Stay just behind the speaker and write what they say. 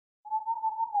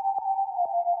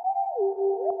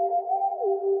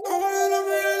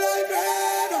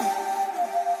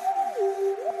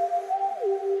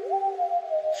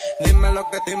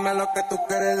Dime lo que tú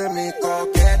quieres de mi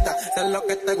coqueta. Sé lo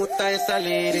que te gusta es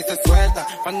salir y se suelta.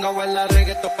 Cuando baila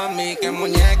reggaetón pa' mí que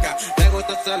muñeca. Me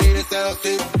gusta salir y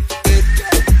seducir.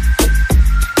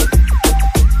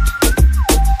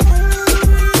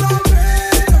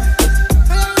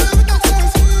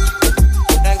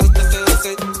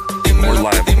 We're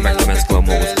live from back to Men's Club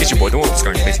Mode. It's your boy, the one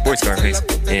Scarface, boy Scarface,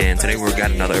 and today we've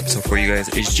got another episode for you guys.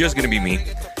 It's just gonna be me.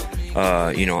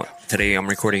 Today I'm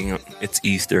recording. It's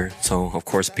Easter, so of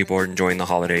course people are enjoying the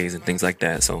holidays and things like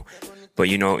that. So, but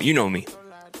you know me.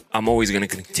 I'm always gonna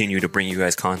continue to bring you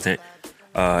guys content.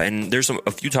 And there's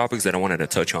a few topics that I wanted to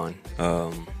touch on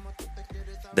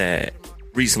that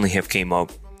recently have came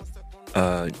up,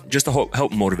 just to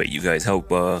help motivate you guys,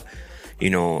 help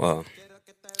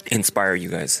inspire you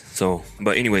guys. So,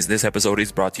 but anyways, this episode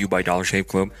is brought to you by Dollar Shave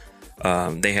Club.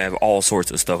 They have all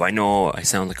sorts of stuff. I know I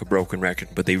sound like a broken record,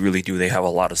 but they really do. They have a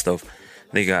lot of stuff.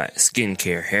 They got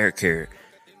skincare, hair care,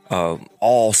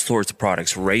 all sorts of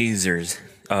products, razors,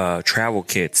 travel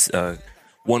kits,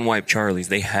 One Wipe Charlies.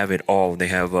 They have it all. They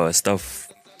have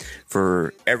stuff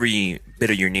for every bit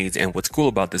of your needs. And what's cool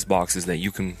about this box is that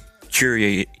you can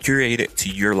curate it to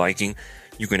your liking.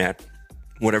 You can add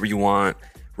whatever you want,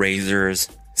 razors,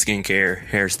 skincare,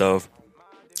 hair stuff,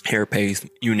 hair paste,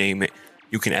 you name it.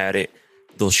 You can add it.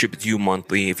 They'll ship it to you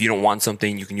monthly. If you don't want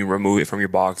something, you can remove it from your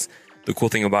box. The cool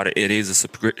thing about it is a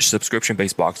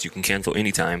subscription-based box. You can cancel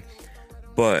anytime.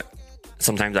 But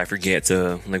sometimes I forget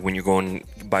to, like when you're going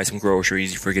to buy some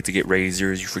groceries, you forget to get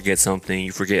razors, you forget something,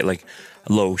 you forget like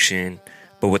lotion.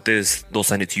 But with this, they'll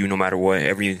send it to you no matter what,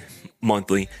 every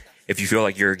monthly. If you feel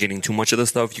like you're getting too much of the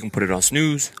stuff, you can put it on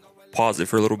snooze, pause it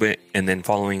for a little bit, and then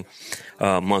following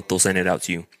month, they'll send it out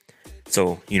to you.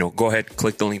 So, go ahead,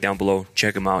 click the link down below,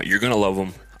 check them out. You're going to love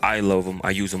them. I love them.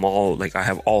 I use them all. Like, I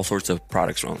have all sorts of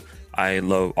products from them. I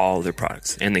love all of their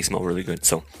products, and they smell really good.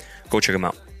 So, go check them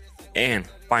out. And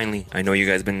finally, I know you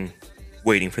guys have been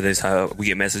waiting for this. We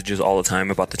get messages all the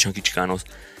time about the Chunky Chicanos.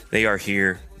 They are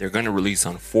here. They're going to release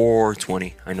on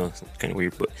 4/20. I know it's kind of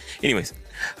weird, but anyways,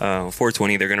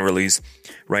 4/20, they're going to release.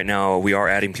 Right now, we are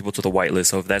adding people to the whitelist.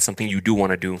 So, if that's something you do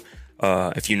want to do,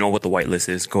 if you know what the whitelist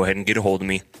is, go ahead and get a hold of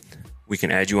me. We can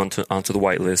add you onto the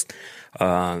whitelist.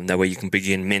 That way you can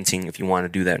begin minting if you want to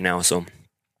do that now. So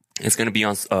it's going to be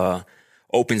on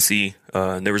OpenSea.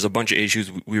 There was a bunch of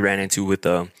issues we ran into with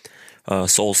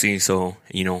SolSea. So,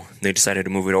 they decided to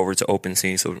move it over to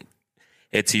OpenSea. So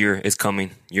it's here. It's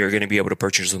coming. You're going to be able to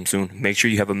purchase them soon. Make sure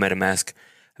you have a MetaMask.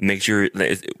 Make sure,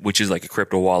 which is like a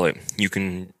crypto wallet. You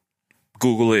can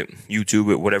Google it, YouTube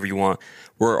it, whatever you want.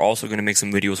 We're also going to make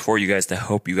some videos for you guys to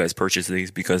help you guys purchase these,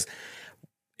 because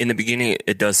in the beginning,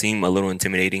 it does seem a little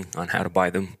intimidating on how to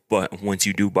buy them. But once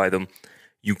you do buy them,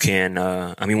 you can,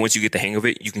 once you get the hang of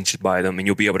it, you can just buy them, and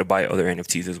you'll be able to buy other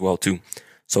NFTs as well, too.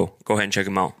 So go ahead and check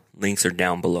them out. Links are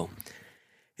down below.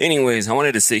 Anyways, I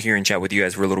wanted to sit here and chat with you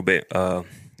guys for a little bit.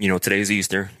 Today's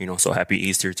Easter, so happy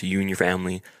Easter to you and your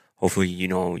family. Hopefully,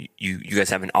 you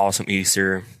guys have an awesome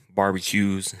Easter,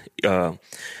 barbecues.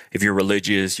 If you're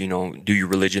religious, do your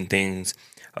religion things.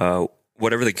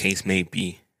 Whatever the case may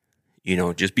be.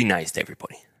 Just be nice to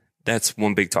everybody. That's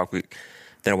one big topic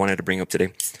that I wanted to bring up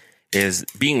today, is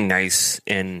being nice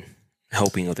and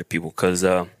helping other people. Because,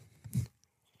 I'm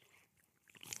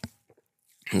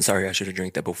sorry, I should have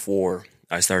drank that before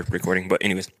I started recording. But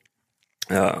anyways,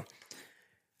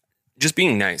 just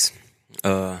being nice.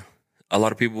 A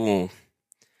lot of people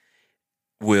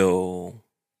will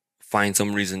find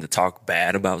some reason to talk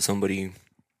bad about somebody.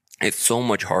 It's so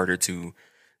much harder to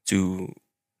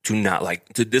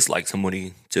dislike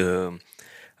somebody, to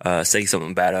say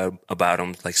something bad about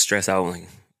them, like stress out, like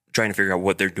trying to figure out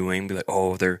what they're doing, be like,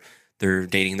 oh, they're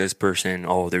dating this person,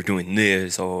 oh, they're doing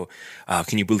this, oh,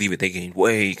 can you believe it, they gained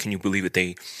weight, can you believe it,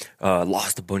 they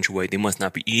lost a bunch of weight, they must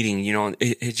not be eating,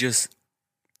 it just,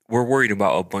 we're worried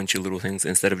about a bunch of little things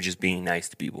instead of just being nice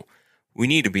to people. We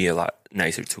need to be a lot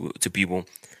nicer to people.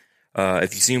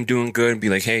 If you see them doing good, be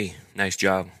like, hey, nice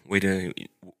job, way to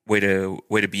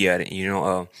be at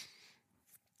it,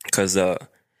 because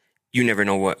you never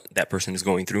know what that person is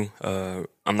going through.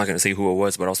 I'm not gonna say who it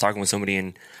was, but I was talking with somebody,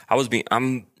 and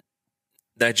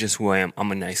that's just who I am.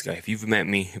 I'm a nice guy. If you've met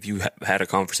me, if you had a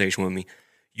conversation with me,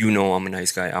 I'm a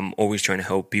nice guy. I'm always trying to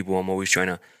help people. I'm always trying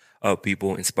to help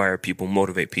people, inspire people,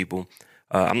 motivate people.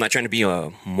 I'm not trying to be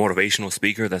a motivational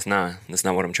speaker. That's not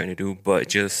what I'm trying to do. But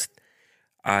just,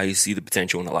 I see the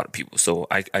potential in a lot of people. So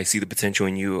I see the potential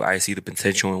in you. I see the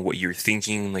potential in what you're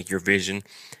thinking, like your vision.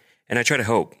 And I try to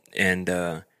help. And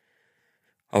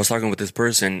I was talking with this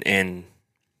person, and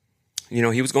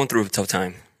he was going through a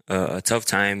tough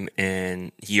time,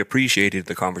 and he appreciated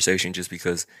the conversation just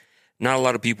because not a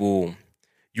lot of people,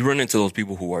 you run into those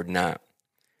people who are not,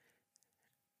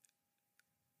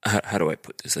 how do I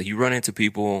put this? Like, you run into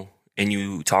people and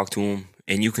you talk to them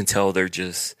and you can tell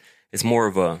it's more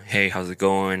of a, hey, how's it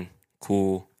going?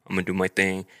 Cool. I'm going to do my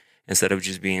thing. Instead of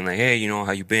just being like, hey,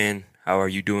 how you been? How are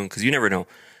you doing? Because you never know.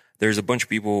 There's a bunch of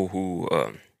people who,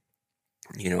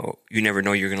 you never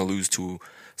know, you're going to lose to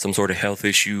some sort of health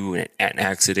issue, an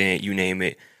accident, you name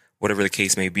it, whatever the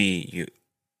case may be,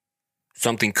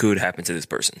 something could happen to this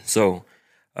person. So,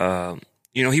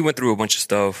 he went through a bunch of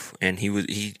stuff, and he was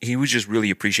just really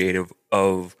appreciative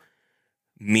of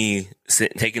me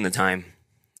taking the time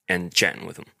and chatting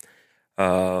with him.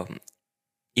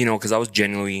 Because I was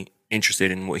genuinely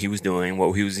interested in what he was doing,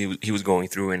 what he was going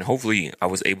through, and hopefully I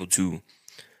was able to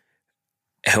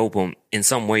help him in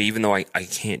some way, even though I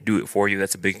can't do it for you.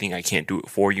 That's a big thing. I can't do it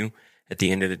for you. At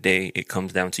the end of the day, it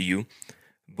comes down to you.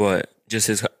 But just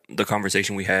the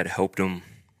conversation we had helped him,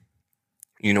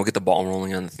 get the ball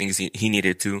rolling on the things he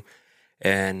needed to.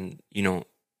 And,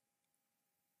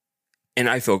 and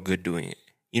I felt good doing it.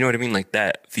 You know what I mean? Like,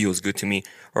 that feels good to me.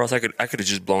 Or else I could have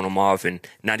just blown him off and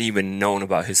not even known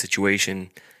about his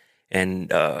situation.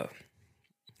 And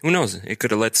who knows? It could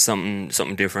have led to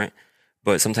something different.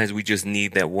 But sometimes we just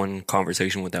need that one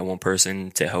conversation with that one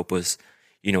person to help us,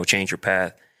 change your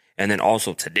path. And then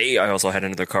also today, I also had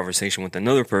another conversation with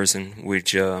another person,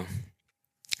 which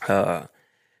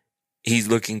he's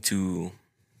looking to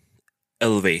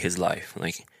elevate his life,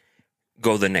 like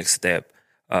go the next step.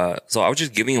 So I was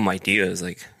just giving him ideas.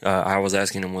 Like, I was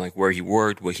asking him like where he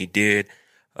worked, what he did,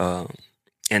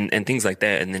 and things like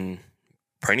that. And then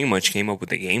pretty much came up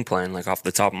with a game plan, like off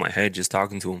the top of my head, just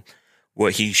talking to him,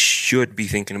 what he should be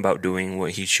thinking about doing,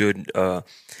 what he should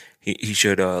he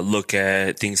should look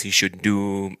at, things he should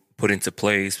do, put into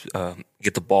place,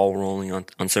 get the ball rolling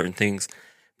on certain things.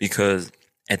 Because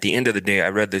at the end of the day, I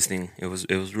read this thing. It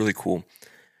was really cool.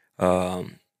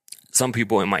 Some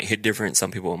people it might hit different.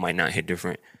 Some people it might not hit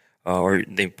different, or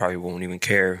they probably won't even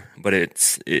care. But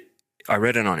I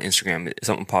read it on Instagram.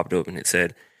 Something popped up and it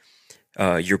said,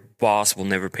 "Your boss will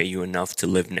never pay you enough to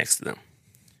live next to them,"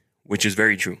 which is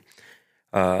very true.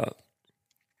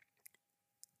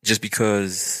 Just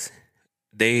because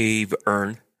they've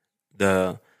earned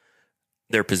their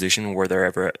position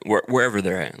wherever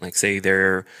they're at. Like, say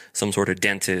they're some sort of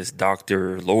dentist,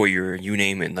 doctor, lawyer, you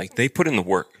name it. Like, they put in the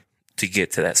work to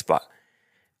get to that spot.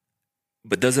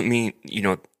 But doesn't mean,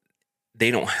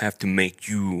 they don't have to make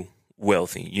you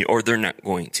wealthy, or they're not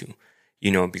going to,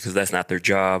 because that's not their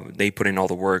job. They put in all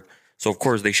the work. So of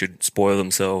course they should spoil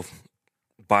themselves,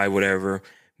 buy whatever,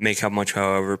 make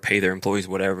however, pay their employees,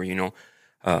 whatever,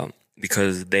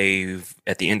 because at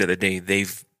the end of the day,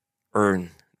 they've earned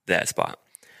that spot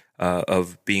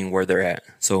of being where they're at.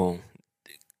 So,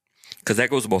 because that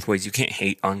goes both ways. You can't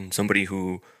hate on somebody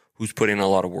who's put in a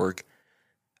lot of work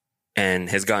and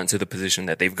has gotten to the position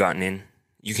that they've gotten in.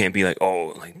 You can't be like,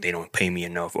 oh, like, they don't pay me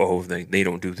enough. Oh, they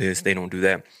don't do this. They don't do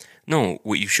that. No,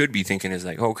 what you should be thinking is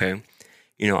like, okay,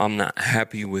 I'm not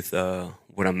happy with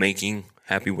what I'm making,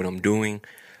 happy what I'm doing.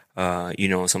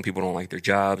 Some people don't like their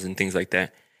jobs and things like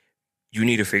that. You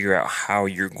need to figure out how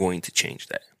you're going to change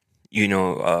that. It's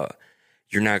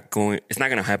not going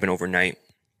to happen overnight.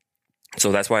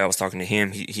 So that's why I was talking to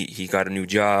him. He got a new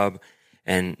job,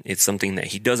 and it's something that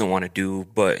he doesn't want to do,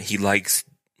 but he likes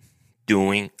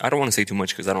doing. I don't want to say too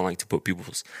much because I don't like to put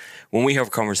when we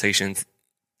have conversations,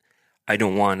 I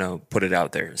don't want to put it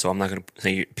out there. So I'm not going to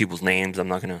say people's names. I'm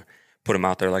not going to put them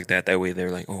out there like that. That way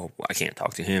they're like, oh, I can't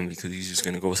talk to him because he's just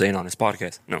going to go say it on his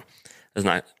podcast. No, that's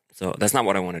not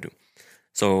what I want to do.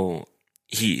 So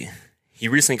he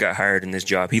recently got hired in this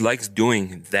job. He likes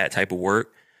doing that type of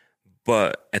work,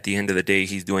 but at the end of the day,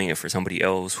 he's doing it for somebody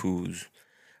else who's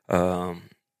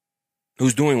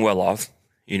doing well off.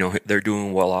 They're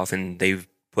doing well off, and they've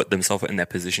put themselves in that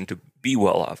position to be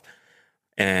well off.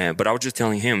 But I was just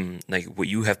telling him, like, what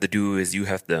you have to do is you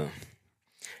have to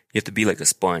be like a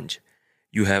sponge.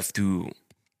 You have to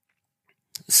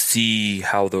see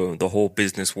how the whole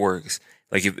business works.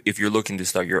 Like, if you're looking to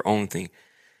start your own thing,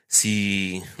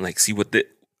 see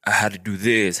how to do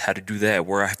this, how to do that,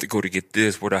 where I have to go to get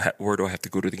this, where do I have to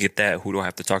go to get that, who do I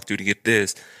have to talk to get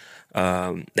this.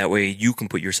 That way you can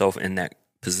put yourself in that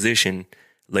position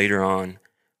later on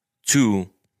to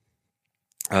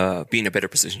be in a better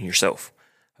position yourself.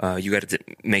 You got to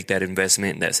make that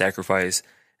investment, that sacrifice,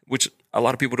 which a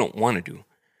lot of people don't want to do.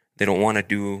 They don't want to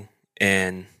do,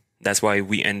 and that's why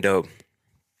we end up,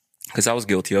 because I was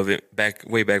guilty of it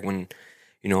way back when,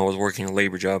 I was working a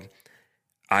labor job.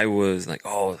 I was like,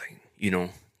 oh, like,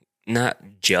 not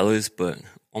jealous, but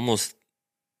almost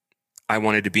I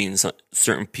wanted to be in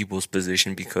certain people's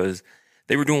position because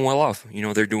they were doing well off.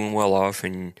 They're doing well off,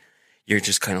 and you're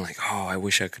just kind of like, oh, I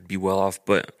wish I could be well off.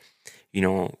 But,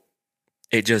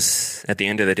 it just, at the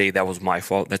end of the day, that was my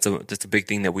fault. That's a big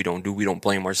thing that we don't do. We don't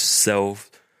blame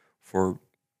ourselves for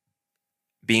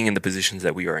being in the positions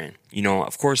that we are in.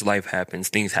 Of course, life happens,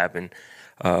 things happen.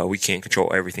 We can't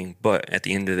control everything, but at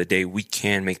the end of the day, we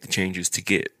can make the changes to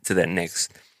get to that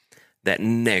next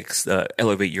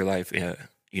elevate your life,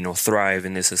 thrive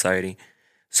in this society.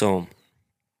 So,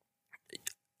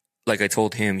 like I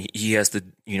told him, he has to,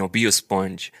 be a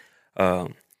sponge,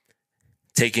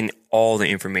 taking all the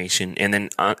information, and then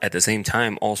at the same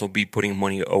time also be putting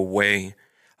money away,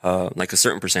 like a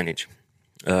certain percentage.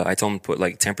 I told him to put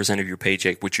like 10% of your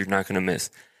paycheck, which you're not going to miss,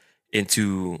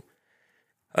 into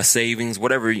a savings,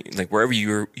 whatever, like wherever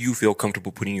you feel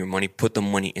comfortable putting your money, put the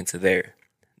money into there.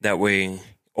 That way,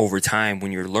 over time,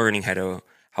 when you're learning how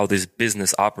this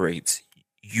business operates,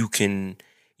 you can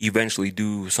eventually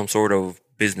do some sort of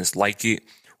business like it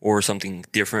or something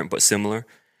different but similar.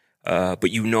 But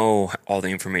all the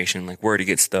information, like where to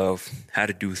get stuff, how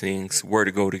to do things, where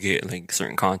to go to get like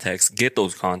certain contacts, get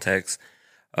those contacts.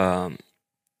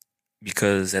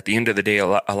 Because at the end of the day, a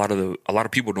lot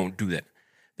of people don't do that.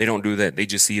 They don't do that. They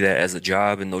just see that as a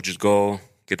job, and they'll just go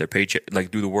get their paycheck, like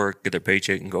do the work, get their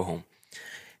paycheck, and go home.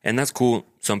 And that's cool.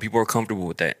 Some people are comfortable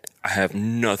with that. I have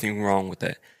nothing wrong with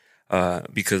that,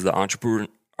 because the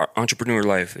entrepreneur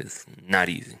life is not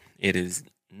easy. It is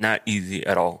not easy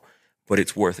at all, but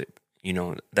it's worth it.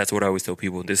 That's what I always tell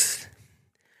people.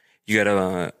 You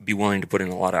gotta be willing to put in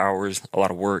a lot of hours, a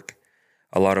lot of work,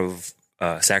 a lot of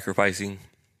sacrificing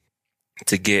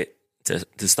to get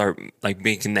to start like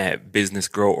making that business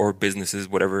grow, or businesses,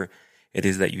 whatever it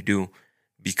is that you do.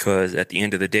 Because at the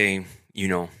end of the day,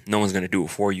 no one's going to do it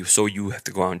for you. So you have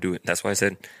to go out and do it. That's why I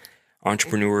said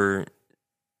entrepreneur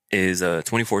is a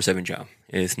 24/7 job.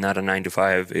 It's not a 9 to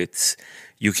 5.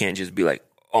 You can't just be like,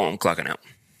 oh, I'm clocking out.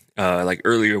 Like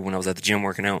earlier when I was at the gym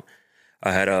working out,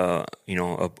 I had a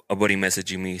buddy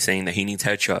messaging me saying that he needs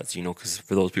headshots, because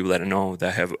for those people that don't know, that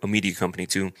I have a media company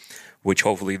too, which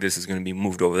hopefully this is going to be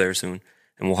moved over there soon,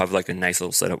 and we'll have like a nice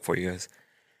little setup for you guys.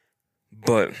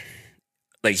 But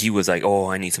like he was like, oh,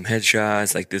 I need some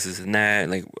headshots, like this and that.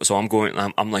 Like, so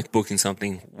I'm like booking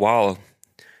something while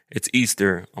it's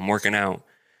Easter. I'm working out,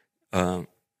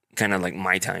 kind of like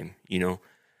my time,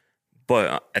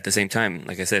 But at the same time,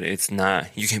 like I said, it's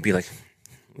not, you can't be like,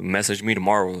 message me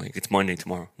tomorrow, like it's Monday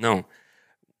tomorrow. No.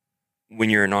 When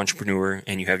you're an entrepreneur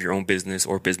and you have your own business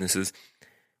or businesses,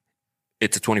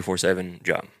 it's a 24/7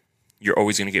 job. You're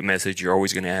always going to get messaged. You're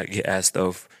always going to get asked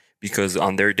stuff, because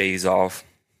on their days off,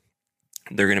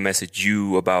 they're going to message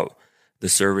you about the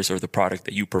service or the product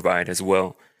that you provide as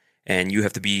well. And you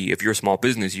have to be, if you're a small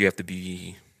business, you have to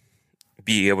be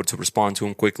able to respond to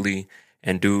them quickly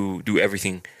and do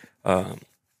everything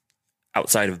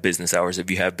outside of business hours,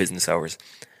 if you have business hours.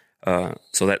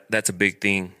 So that's a big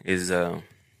thing. Is that's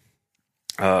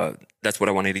what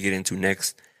I wanted to get into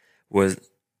next. Was,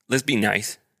 let's be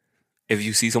nice. If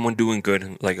you see someone doing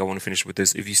good, like I want to finish with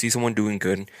this. If you see someone doing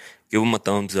good, give them a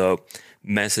thumbs up.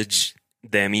 Message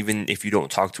them, even if you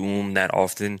don't talk to them that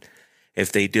often.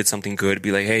 If they did something good,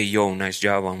 be like, hey, yo, nice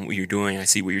job on what you're doing. I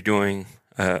see what you're doing.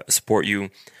 Support you.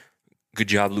 Good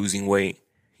job losing weight.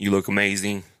 You look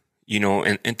amazing.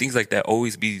 And things like that.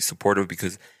 Always be supportive,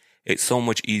 because it's so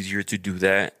much easier to do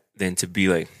that than to be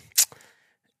like,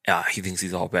 he thinks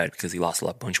he's all bad because he lost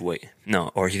a bunch of weight.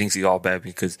 No, or he thinks he's all bad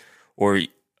because, like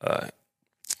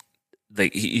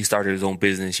he started his own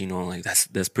business, like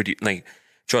that's pretty, like,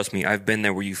 trust me, I've been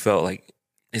there where you felt like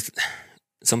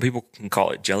some people can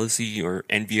call it jealousy or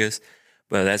envious,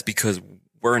 but that's because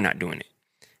we're not doing it.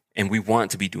 And we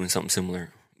want to be doing something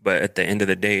similar. But at the end of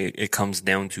the day, it comes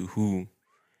down to who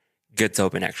gets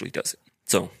up and actually does it.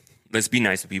 So let's be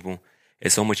nice to people.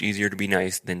 It's so much easier to be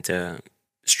nice than to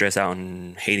stress out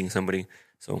and hating somebody.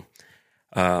 So,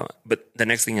 but the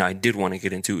next thing I did want to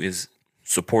get into is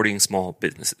supporting small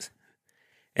businesses.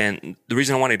 And the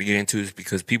reason I wanted to get into is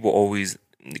because people always,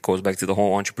 it goes back to the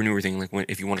whole entrepreneur thing. Like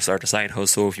if you want to start a side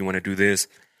hustle, if you want to do this,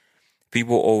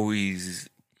 people always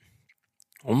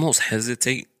almost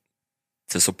hesitate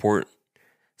to support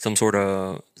some sort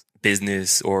of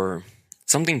business or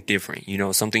something different,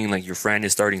 something like your friend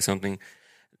is starting something,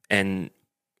 and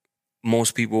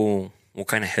most people will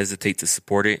kind of hesitate to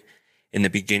support it in the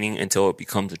beginning until it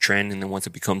becomes a trend. And then once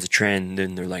it becomes a trend,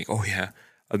 then they're like, oh yeah,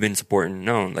 I've been supporting.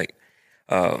 No, like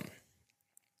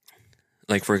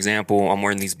for example, I'm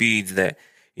wearing these beads that,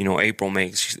 April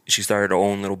makes. She started her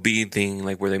own little bead thing,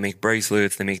 like where they make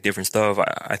bracelets, they make different stuff.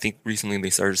 I think recently they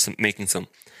started making some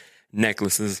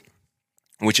necklaces,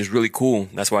 which is really cool.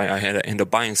 That's why I had to end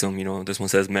up buying some. This one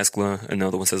says Mezcla,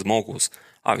 another one says Moguls.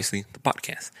 Obviously, the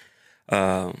podcast.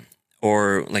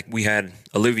 Or like we had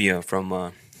Olivia from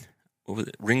what was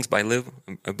it? Rings by Liv,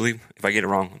 I believe. If I get it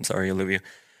wrong, I'm sorry, Olivia.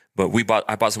 But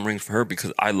I bought some rings for her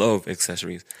because I love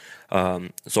accessories.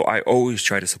 So I always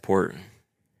try to support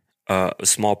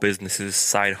small businesses,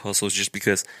 side hustles, just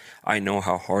because I know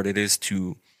how hard it is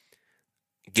to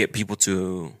get people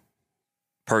to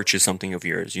purchase something of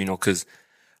yours, because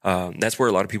that's where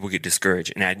a lot of people get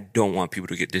discouraged. And I don't want people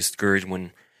to get discouraged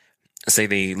when, say,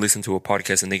 they listen to a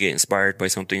podcast and they get inspired by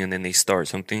something and then they start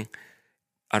something.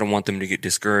 I don't want them to get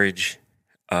discouraged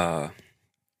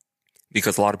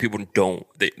because a lot of people don't.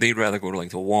 They'd rather go to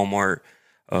like the Walmart,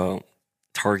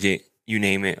 Target, you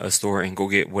name it, a store, and go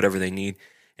get whatever they need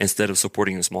instead of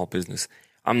supporting a small business.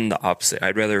 I'm the opposite.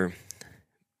 I'd rather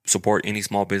support any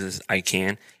small business I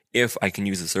can if I can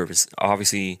use the service.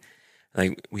 Obviously,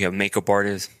 like we have makeup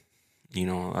artists,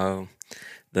 I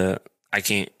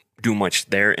can't do much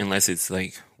there unless it's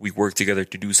like we work together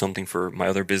to do something for my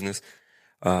other business.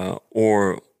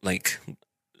 Or like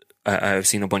I've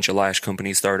seen a bunch of lash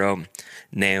companies start up,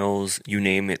 nails, you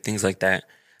name it, things like that.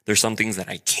 There's some things that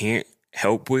I can't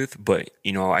help with, but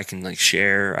I can like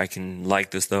share, I can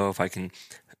like the stuff, I can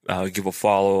give a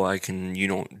follow, I can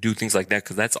do things like that,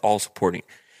 because that's all supporting.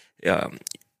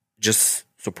 Just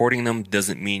supporting them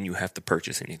doesn't mean you have to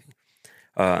purchase anything.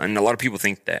 And a lot of people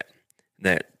think that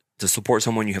to support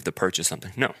someone you have to purchase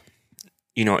something. No,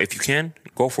 if you can,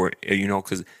 go for it.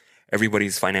 Because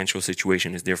everybody's financial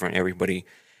situation is different. Everybody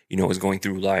is going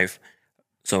through life.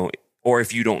 So, or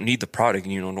if you don't need the product,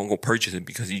 don't go purchase it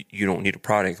because you don't need a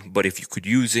product. But if you could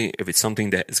use it, if it's something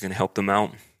that is going to help them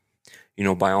out,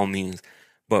 by all means.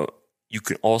 But you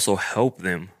can also help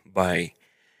them by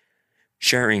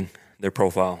sharing their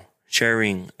profile,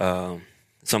 sharing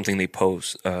something they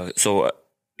post. So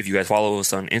if you guys follow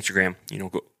us on Instagram,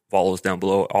 go follow us down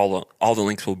below. All the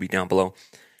links will be down below.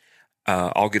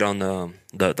 I'll get on the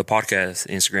podcast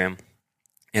Instagram,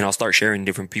 and I'll start sharing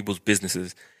different people's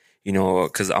businesses,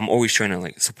 because I'm always trying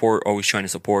to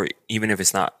support, even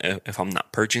if I'm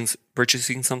not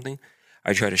purchasing something.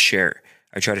 I try to share.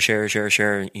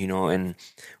 And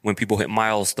when people hit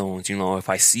milestones, if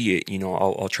I see it,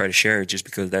 I'll try to share it, just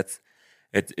because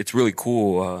it's really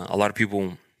cool. A lot of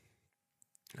people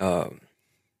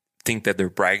think that they're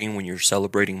bragging when you're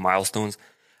celebrating milestones.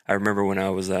 I remember when I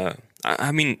was,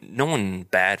 no one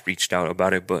bad reached out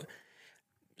about it, but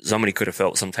somebody could have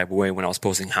felt some type of way when I was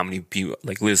posting how many people,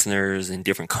 like listeners in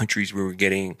different countries we were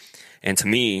getting. And to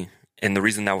me, and the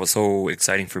reason that was so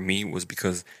exciting for me was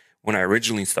because when I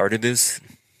originally started this,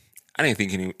 I didn't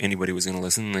think anybody was going to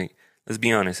listen. Like, let's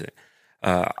be honest.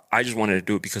 I just wanted to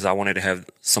do it because I wanted to have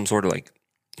some sort of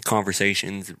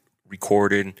conversations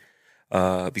recorded,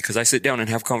 because I sit down and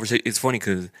have conversations. It's funny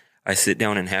because I sit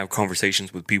down and have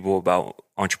conversations with people about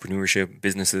entrepreneurship,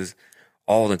 businesses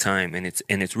all the time. And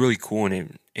it's really cool.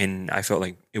 And I felt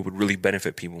like it would really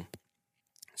benefit people.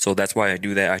 So that's why I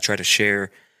do that. I try to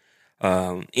share,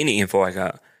 any info I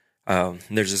got.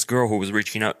 There's this girl who was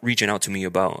reaching out to me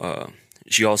about,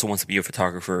 she also wants to be a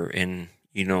photographer, and,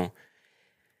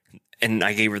 and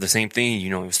I gave her the same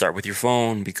thing, start with your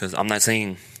phone, because I'm not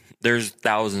saying there's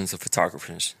thousands of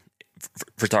photographers,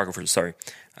 sorry.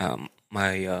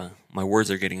 My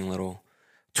words are getting a little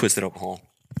twisted up, Paul.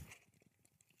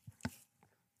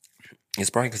 It's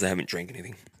probably because I haven't drank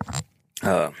anything.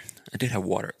 I did have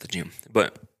water at the gym,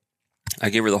 but I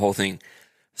gave her the whole thing.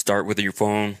 Start with your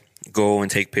phone, go and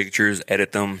take pictures,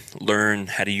 edit them, learn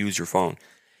how to use your phone.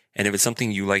 And if it's something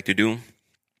you like to do,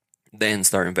 then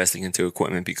start investing into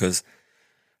equipment, because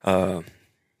a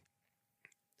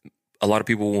lot of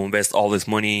people will invest all this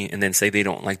money and then say they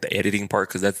don't like the editing part,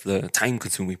 because that's the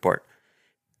time-consuming part.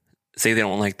 Say they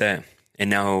don't like that, and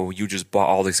now you just bought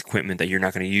all this equipment that you're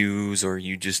not going to use, or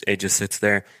it just sits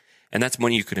there, and that's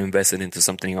money you could invest it into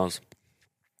something else.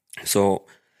 So,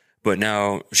 but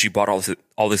now she bought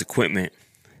all this equipment,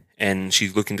 and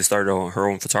she's looking to start her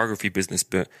own photography business.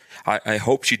 But I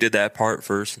hope she did that part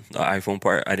first, the iPhone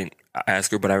part. I didn't ask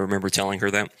her, but I remember telling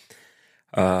her that.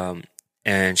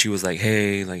 And she was like,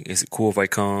 "Hey, is it cool if I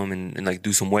come and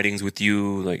do some weddings with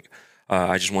you?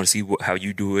 I just want to see how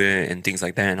you do it and things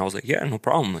like that." And I was like, "Yeah, no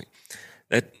problem.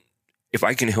 That, if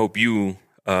I can help you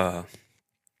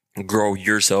grow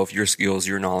yourself, your skills,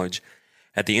 your knowledge,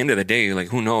 at the end of the day,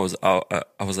 who knows? I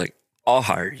was like, I'll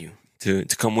hire you to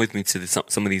come with me to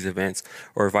some of these events,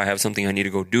 or if I have something I need to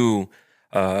go do,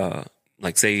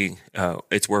 say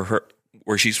it's where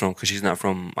where she's from, because she's not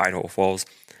from Idaho Falls.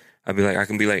 I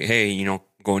can be like, hey,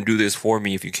 go and do this for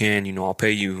me if you can. I'll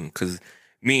pay you. Because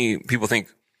people think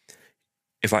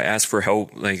if I ask for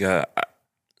help, like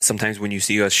sometimes when you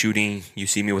see us shooting, you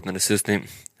see me with an assistant.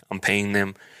 I'm paying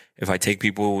them. If I take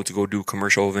people to go do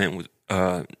commercial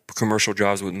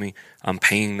jobs with me, I'm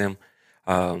paying them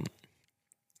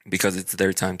because it's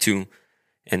their time too.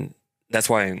 And that's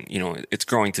why, it's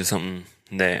growing to something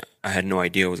that I had no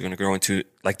idea was going to grow into,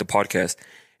 like the podcast,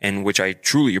 and which I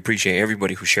truly appreciate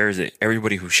everybody who shares it,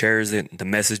 the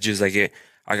messages I get.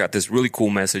 I got this really cool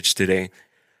message today.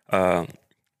 I'm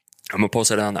going to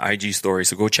post it on the IG story,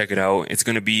 so go check it out. It's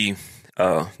going to be,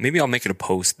 maybe I'll make it a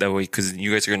post that way, because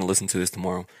you guys are going to listen to this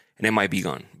tomorrow, and it might be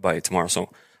gone by tomorrow, so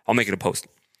I'll make it a post.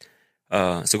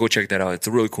 So go check that out. It's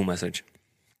a really cool message.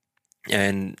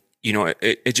 And,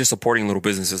 it's just supporting little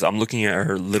businesses. I'm looking at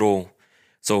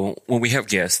so when we have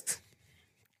guests,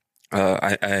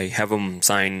 I have them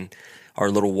sign our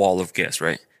little wall of guests,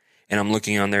 right? And I'm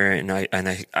looking on there, and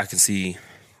I can see,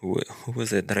 who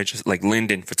was it that I just, like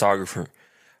Lyndon, photographer,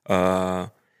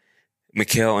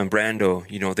 Mikhail and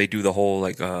Brando, they do the whole,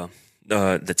 like,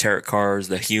 the tarot cards,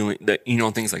 the healing,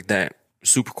 things like that.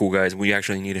 Super cool guys. We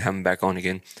actually need to have them back on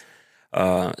again.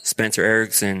 Spencer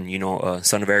Erickson,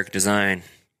 son of Eric Design.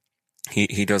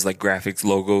 He does like graphics,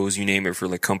 logos, you name it, for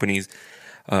like companies.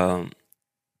 Coco,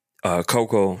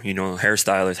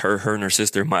 hairstylist, her and her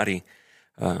sister, Mari.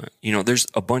 There's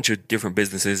a bunch of different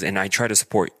businesses, and I try to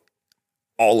support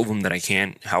all of them that I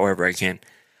can, however I can.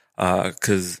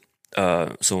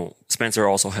 So Spencer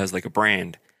also has like a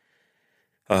brand.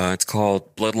 It's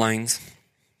called Bloodlines.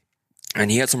 And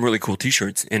he had some really cool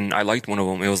t-shirts, and I liked one of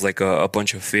them. It was like a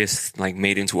bunch of fists, like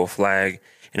made into a flag.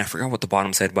 And I forgot what the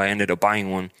bottom said, but I ended up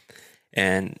buying one.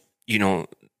 And,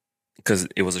 because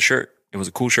it was a shirt. It was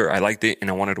a cool shirt. I liked it, and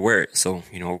I wanted to wear it. So,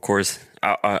 of course,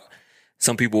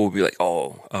 some people will be like,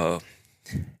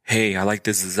 hey, I like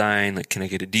this design. Like, can I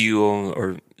get a deal?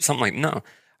 Or something like, no,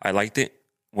 I liked it,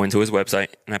 went to his website,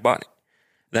 and I bought it.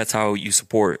 That's how you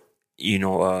support,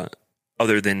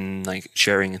 other than like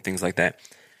sharing and things like that.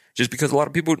 Just because a lot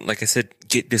of people, like I said,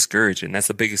 get discouraged. And that's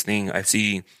the biggest thing I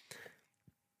see.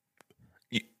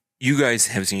 You guys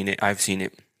have seen it. I've seen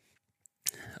it.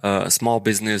 Small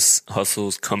business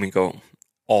hustles come and go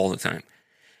all the time.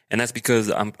 And that's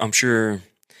because I'm sure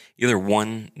either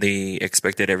one, they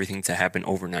expected everything to happen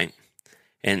overnight.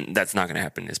 And that's not going to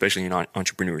happen, especially in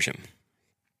entrepreneurship.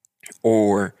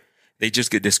 Or they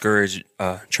just get discouraged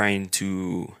trying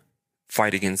to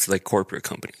fight against like corporate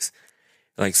companies.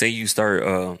 Like, say you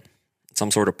start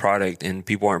some sort of product and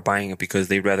people aren't buying it because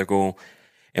they'd rather go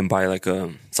and buy like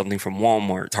something from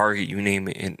Walmart, Target, you name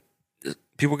it. And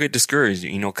people get discouraged,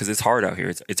 because it's hard out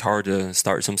here. It's hard to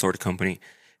start some sort of company.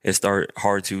 It's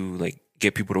hard to like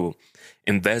get people to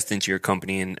invest into your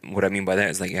company. And what I mean by that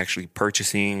is like actually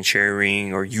purchasing,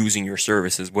 sharing, or using your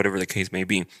services, whatever the case may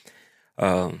be.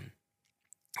 Because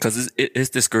it's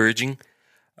discouraging.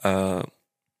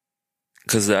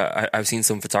 Because I've seen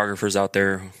some photographers out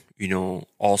there,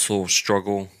 also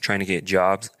struggle trying to get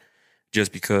jobs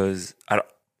just because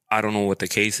I don't know what the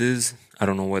case is. I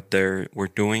don't know what we're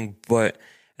doing, but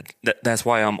that's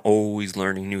why I'm always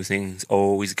learning new things,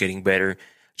 always getting better,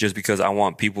 just because I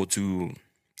want people to.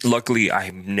 Luckily,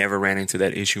 I've never ran into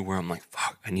that issue where I'm like,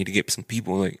 fuck, I need to get some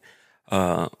people. Like,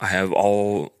 I have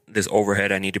all this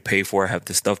overhead I need to pay for. I have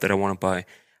the stuff that I want to buy.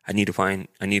 I need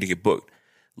to get booked.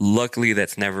 Luckily,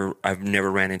 I've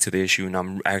never ran into the issue, and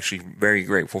I'm actually very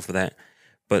grateful for that.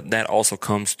 But that also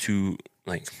comes to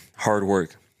like hard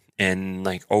work and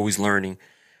like always learning.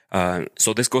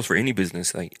 So this goes for any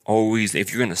business. Like, always,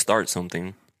 if you're going to start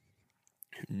something,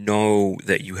 know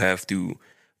that you have to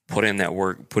put in that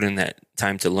work, put in that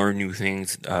time to learn new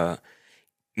things,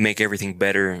 make everything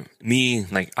better. Me,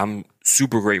 like, I'm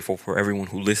super grateful for everyone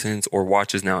who listens or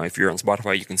watches now. If you're on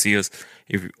Spotify, you can see us.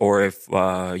 If you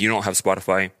don't have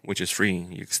Spotify, which is free,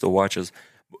 you can still watch us.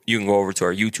 You can go over to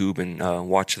our YouTube and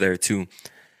watch there too.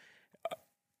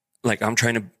 Like, I'm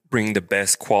trying to bring the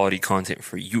best quality content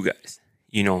for you guys.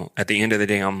 At the end of the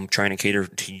day, I'm trying to cater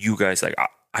to you guys. Like,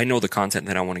 I know the content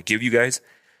that I want to give you guys,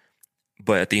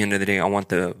 but at the end of the day, I want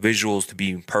the visuals to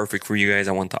be perfect for you guys.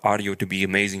 I want the audio to be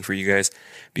amazing for you guys,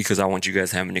 because I want you guys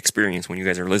to have an experience when you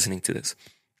guys are listening to this.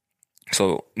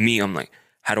 So I'm like,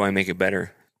 how do I make it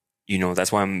better?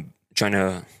 That's why I'm trying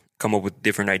to come up with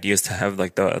different ideas to have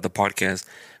like the podcast,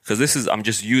 because I'm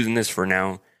just using this for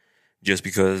now, just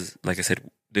because, like I said,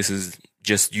 this is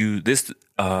just this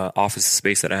office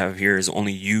space that I have here is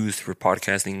only used for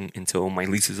podcasting until my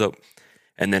lease is up,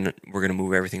 and then we're gonna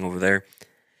move everything over there.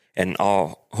 And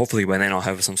hopefully by then I'll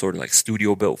have some sort of like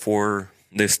studio built for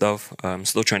this stuff. I'm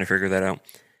still trying to figure that out.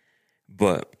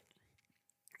 But,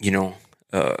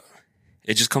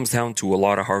 it just comes down to a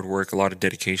lot of hard work, a lot of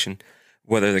dedication.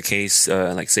 Whether the case,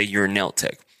 like say you're a nail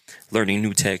tech, learning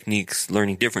new techniques,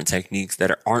 learning different techniques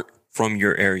that aren't from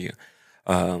your area.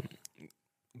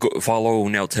 Follow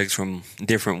nail techs from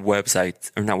different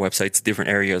websites, or not websites, different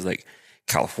areas like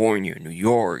California, New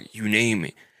York, you name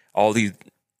it. All these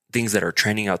things that are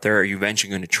trending out there are eventually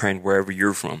going to trend wherever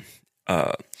you're from.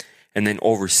 And then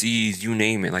overseas, you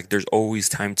name it. Like there's always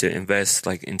time to invest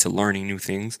like into learning new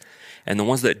things. And the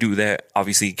ones that do that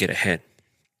obviously get ahead.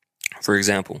 For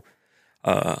example,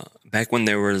 back when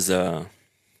there was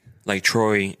like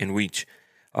Troy and Weech,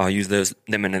 I'll use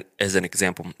them as an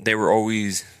example. They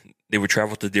would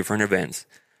travel to different events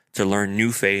to learn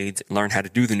new fades, learn how to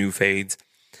do the new fades,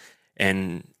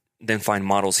 and then find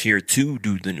models here to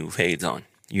do the new fades on,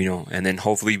 and then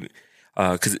hopefully,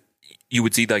 because you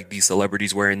would see like these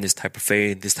celebrities wearing this type of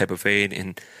fade,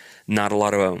 and not a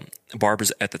lot of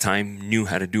barbers at the time knew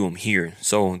how to do them here.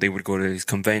 So they would go to these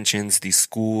conventions, these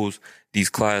schools, these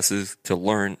classes to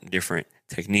learn different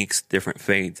techniques, different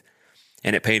fades.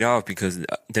 And it paid off because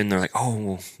then they're like, oh,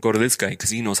 well, go to this guy because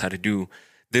he knows how to do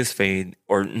this fade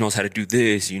or knows how to do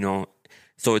this,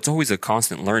 So it's always a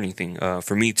constant learning thing.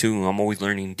 For me too, I'm always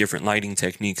learning different lighting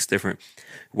techniques, different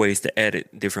ways to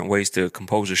edit, different ways to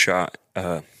compose a shot,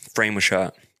 frame a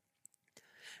shot,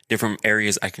 different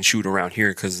areas I can shoot around here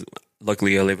because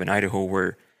luckily I live in Idaho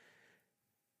where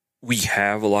we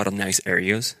have a lot of nice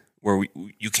areas where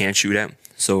you can shoot at.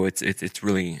 So it's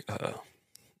really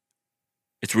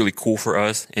cool for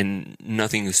us, and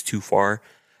nothing is too far.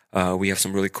 We have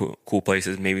some really cool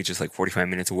places, maybe just like 45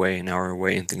 minutes away, an hour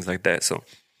away, and things like that. So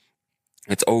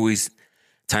it's always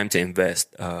time to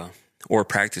invest or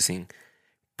practicing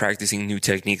new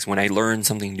techniques. When I learn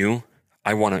something new,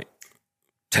 I want to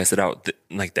test it out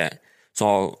like that.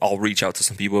 So I'll reach out to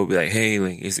some people and be like, hey,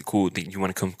 like, is it cool? You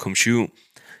want to come shoot?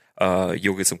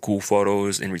 You'll get some cool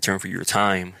photos in return for your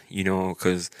time,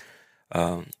 because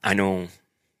I know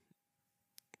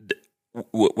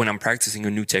when I'm practicing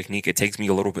a new technique, it takes me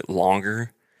a little bit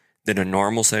longer than a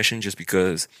normal session just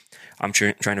because I'm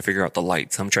trying to figure out the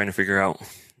lights. I'm trying to figure out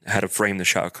how to frame the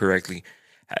shot correctly.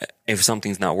 If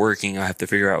something's not working, I have to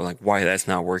figure out like why that's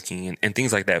not working and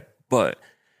things like that. But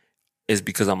it's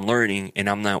because I'm learning and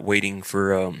I'm not waiting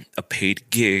for a paid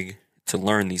gig to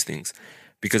learn these things.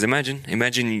 Because imagine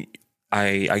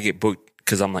I get booked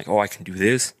because I'm like, oh, I can do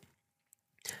this.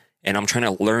 And I'm trying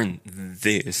to learn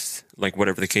this, like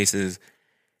whatever the case is,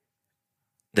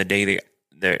 the day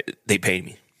they paid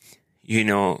me,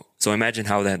 So imagine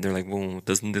how that they're like, well,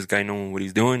 doesn't this guy know what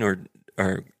he's doing, or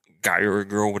guy or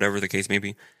girl, whatever the case may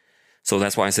be. So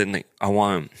that's why I said like, I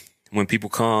want when people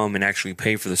come and actually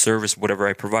pay for the service, whatever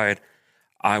I provide,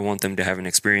 I want them to have an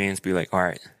experience. Be like, all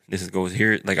right, this goes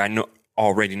here. Like I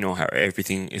already know how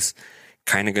everything is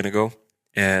kind of gonna go.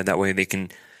 That way they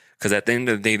can. Because at the end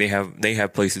of the day, they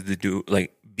have places to do,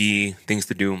 like things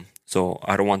to do. So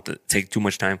I don't want to take too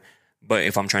much time. But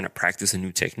if I'm trying to practice a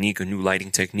new technique, a new lighting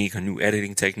technique, a new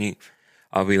editing technique,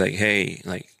 I'll be like, hey,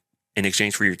 like in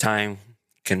exchange for your time,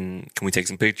 can we take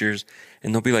some pictures?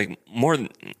 And they'll be like, more than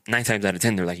 9 times out of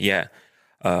 10, they're like, yeah.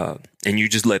 And you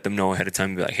just let them know ahead of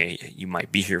time, be like, hey, you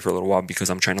might be here for a little while because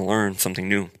I'm trying to learn something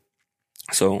new.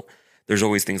 So there's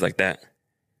always things like that.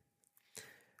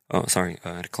 Oh, sorry,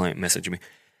 I had a client message me.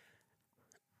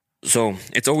 So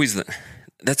it's always,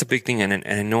 that's a big thing. And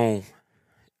I know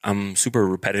I'm super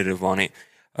repetitive on it,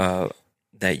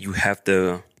 that you have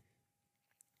to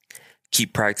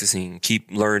keep practicing,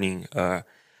 keep learning.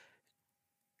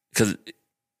 Because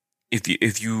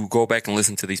if you go back and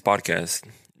listen to these podcasts,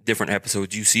 different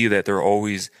episodes, you see that they're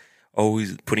always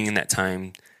putting in that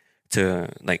time to,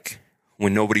 like,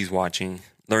 when nobody's watching,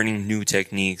 learning new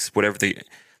techniques,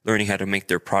 learning how to make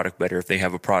their product better. If they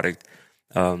have a product,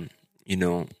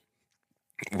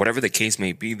 whatever the case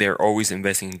may be, they're always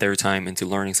investing their time into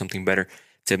learning something better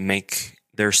to make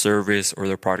their service or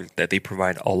their product that they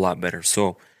provide a lot better.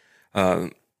 So,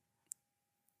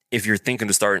 if you're thinking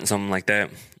to start something like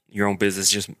that, your own business,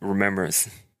 just remember it's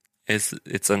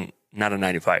not a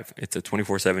 9 to 5. It's a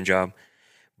 24/7 job.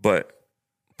 But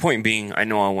point being, I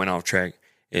know I went off track,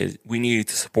 is we need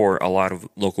to support a lot of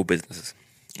local businesses.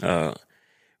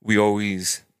 We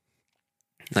always,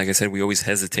 like I said, we always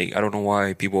hesitate. I don't know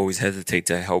why people always hesitate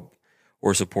to help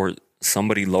or support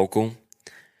somebody local,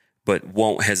 but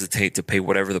won't hesitate to pay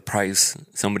whatever the price.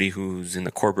 Somebody who's in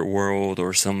the corporate world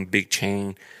or some big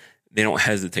chain, they don't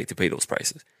hesitate to pay those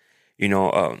prices.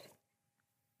 The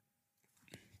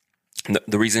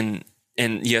reason,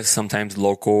 and yes, sometimes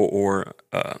local or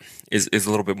is a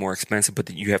little bit more expensive, but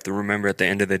you have to remember at the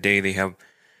end of the day,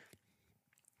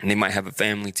 they might have a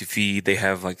family to feed, they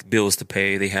have like bills to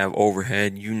pay, they have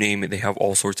overhead, you name it, they have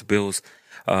all sorts of bills,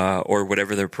 or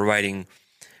whatever they're providing,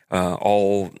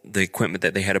 all the equipment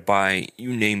that they had to buy,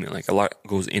 you name it, like a lot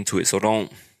goes into it. So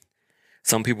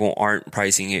some people aren't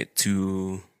pricing it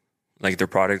to like their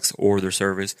products or their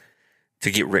service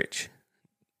to get rich.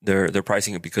 They're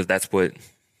pricing it because that's what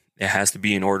it has to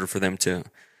be in order for them to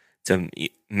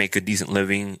make a decent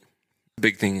living.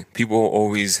 Big thing, people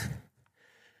always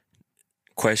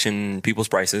question people's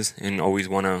prices and always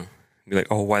want to be like,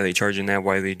 oh, why are they charging that?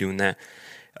 Why are they doing that?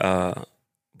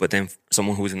 But then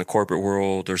someone who's in the corporate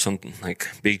world or something like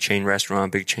big chain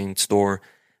restaurant, big chain store,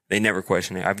 they never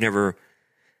question it.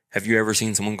 Have you ever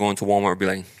seen someone go into Walmart and be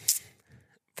like,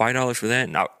 $5 for that?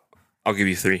 No, I'll give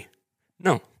you $3.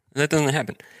 No, that doesn't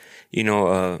happen.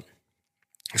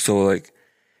 So like,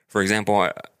 for example,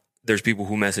 there's people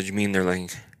who message me and they're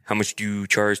like, how much do you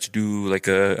charge to do like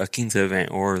a quince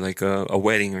event or like a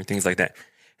wedding or things like that?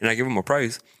 And I give them a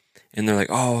price and they're like,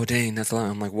 oh, dang, that's a lot.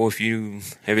 I'm like, well, if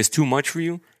it's too much for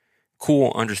you,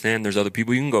 cool, understand. There's other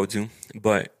people you can go to.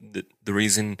 But the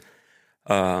reason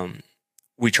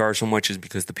we charge so much is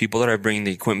because the people that I bring,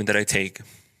 the equipment that I take,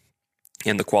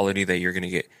 and the quality that you're going to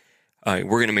get. We're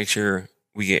going to make sure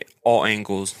we get all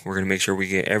angles. We're going to make sure we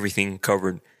get everything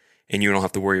covered and you don't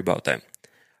have to worry about that.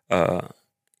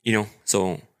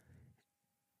 So,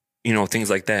 things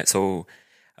like that. So,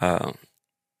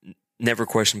 never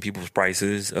question people's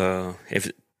prices.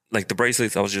 If like the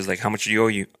bracelets, I was just like, how much do you owe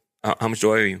you? How much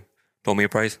do I owe you? Told me a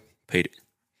price, paid it.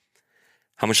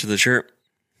 How much is the shirt?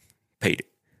 Paid it.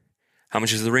 How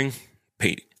much is the ring?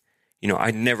 Paid it.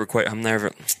 I'm never,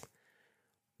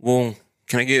 well,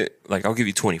 can I get, like, I'll give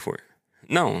you 20 for it.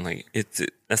 No, like,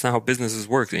 that's not how businesses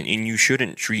work. And you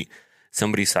shouldn't treat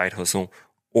somebody's side hustle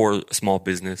or small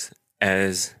business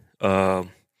as,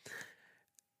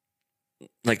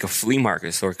 like a flea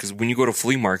market store. Because when you go to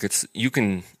flea markets, you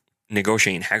can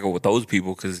negotiate and haggle with those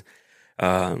people because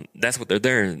that's what they're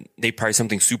there. They price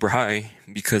something super high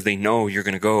because they know you're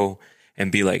going to go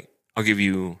and be like, I'll give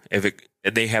you, if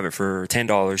they have it for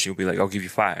 $10, you'll be like, I'll give you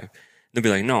 $5. They'll be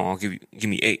like, no, give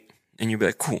me $8. And you'll be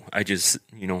like, cool, I just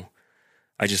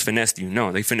finessed you.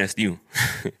 No, they finessed you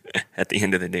at the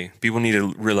end of the day. People need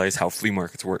to realize how flea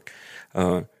markets work.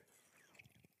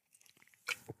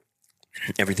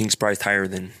 Everything's priced higher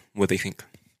than what they think.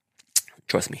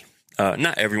 Trust me.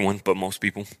 Not everyone, but most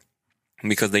people.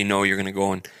 Because they know you're going to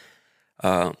go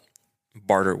and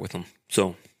barter with them.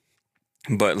 So,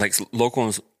 but like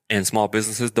local and small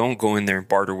businesses, don't go in there and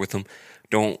barter with them.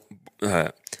 Don't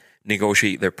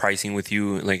negotiate their pricing with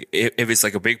you. Like if it's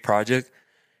like a big project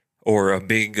or a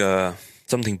big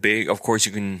something big, of course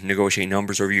you can negotiate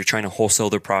numbers. Or if you're trying to wholesale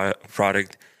their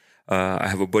product, I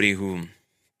have a buddy who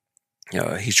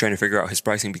he's trying to figure out his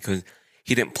pricing because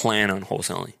he didn't plan on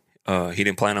wholesaling.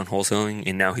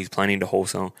 And now he's planning to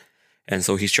wholesale, and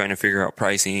so he's trying to figure out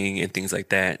pricing and things like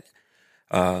that.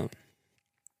 And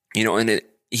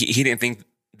he didn't think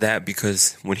that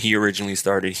because when he originally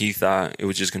started, he thought it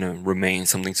was just going to remain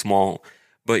something small.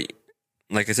 But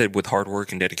like I said, with hard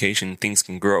work and dedication, things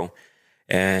can grow.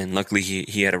 And luckily,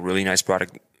 he had a really nice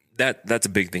product. That's a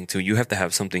big thing too. You have to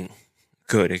have something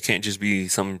good. It can't just be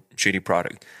some shitty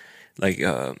product. Like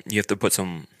you have to put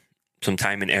some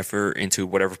time and effort into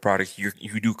whatever product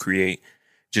you do create,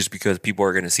 just because people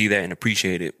are going to see that and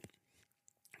appreciate it.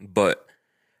 But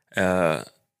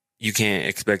you can't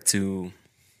expect to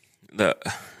I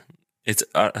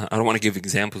don't want to give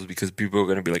examples because people are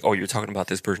going to be like, oh, you're talking about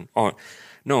this person. Oh,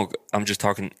 no, I'm just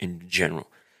talking in general.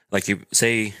 Like,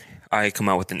 say I come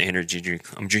out with an energy drink.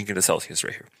 I'm drinking a Celsius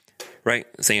right here, right?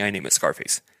 Say I name it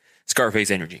Scarface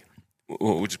Energy.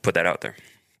 We'll just put that out there.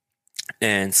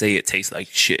 And say it tastes like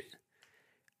shit.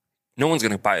 No one's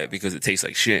going to buy it because it tastes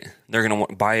like shit. They're going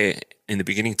to buy it in the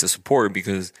beginning to support it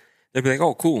because they'll be like,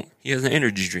 oh, cool, he has an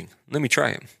energy drink. Let me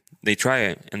try it. They try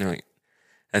it, and they're like,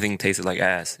 that thing tasted like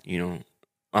ass.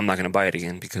 I'm not going to buy it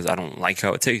again because I don't like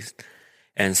how it tastes.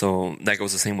 And so that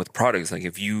goes the same with products. Like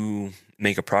if you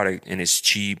make a product and it's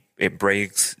cheap, it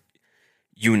breaks,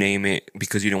 you name it,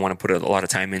 because you don't want to put a lot of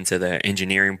time into the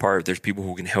engineering part. There's people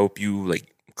who can help you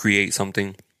like create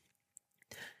something.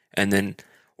 And then,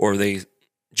 or they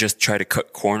just try to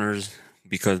cut corners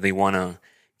because they want to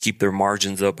keep their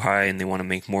margins up high and they want to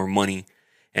make more money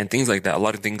and things like that. A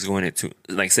lot of things go in it too.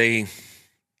 Like say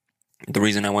the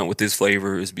reason I went with this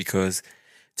flavor is because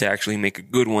to actually make a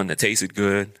good one that tasted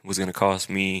good was going to cost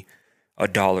me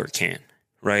 $1 a can,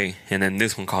 right? And then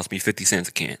this one cost me 50 cents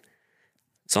a can.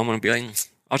 So I'm going to be like,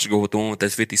 I'll just go with the one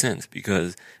that's 50 cents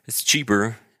because it's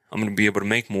cheaper. I'm going to be able to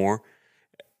make more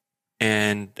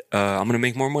and I'm going to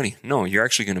make more money. No, you're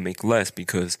actually going to make less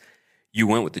because you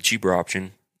went with the cheaper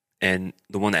option and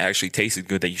the one that actually tasted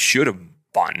good that you should have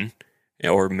bought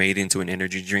or made into an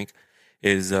energy drink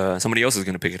is somebody else is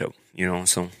going to pick it up,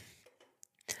 so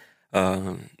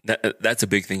that's a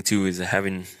big thing too, is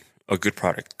having a good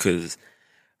product because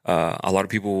a lot of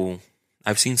people,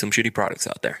 I've seen some shitty products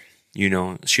out there,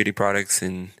 shitty products,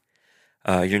 and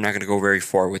you're not going to go very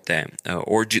far with that,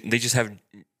 or they're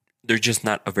just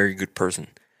not a very good person.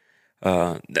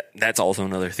 That's also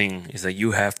another thing, is that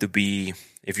you have to be,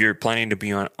 if you're planning to be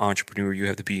an entrepreneur, you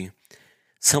have to be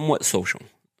somewhat social,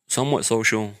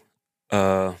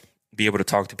 be able to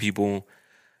talk to people,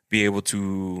 be able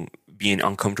to be in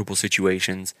uncomfortable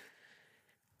situations,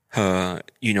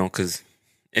 because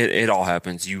it all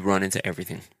happens. You run into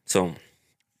everything. So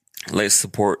let's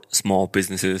support small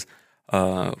businesses.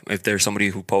 If there's somebody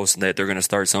who posts that they're going to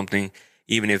start something,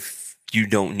 even if you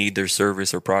don't need their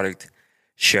service or product,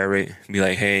 share it. Be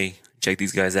like, hey, check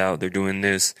these guys out. They're doing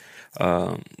this.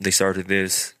 They started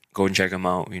this. Go and check them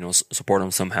out. Support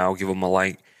them somehow. Give them a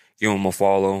like. Give them a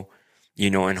follow.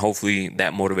 And hopefully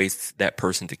that motivates that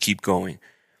person to keep going.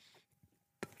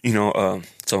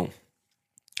 So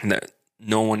that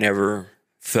no one ever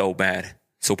felt bad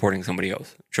supporting somebody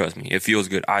else. Trust me, it feels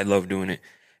good. I love doing it.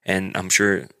 And I'm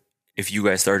sure if you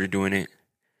guys started doing it,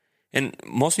 and a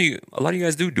lot of you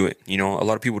guys do it. A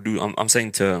lot of people do. I'm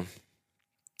saying to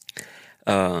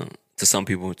some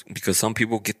people, because some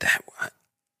people get that.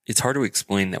 It's hard to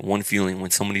explain that one feeling when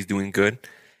somebody's doing good,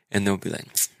 and they'll be like,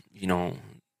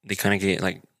 they kind of get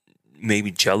like maybe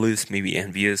jealous, maybe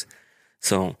envious.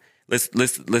 So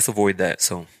let's avoid that.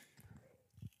 So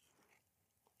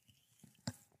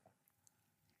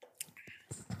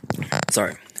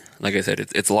sorry, like I said,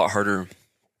 it's a lot harder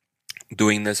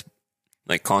doing this,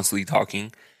 like constantly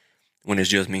talking when it's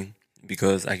just me,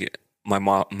 because I get my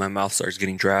mouth starts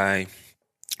getting dry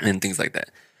and things like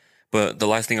that. But the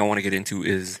last thing I want to get into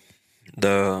is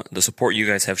the support you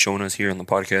guys have shown us here on the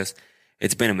podcast.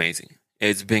 It's been amazing.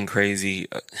 It's been crazy.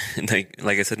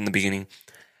 Like I said in the beginning,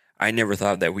 I never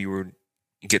thought that we would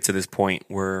get to this point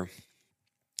where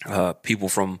people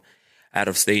from out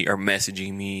of state are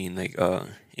messaging me and like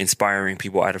inspiring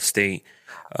people out of state,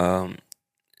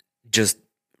 just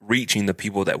reaching the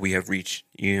people that we have reached.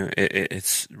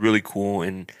 It's really cool,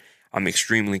 and I'm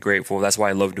extremely grateful. That's why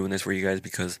I love doing this for you guys,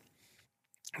 because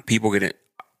people get it.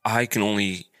 I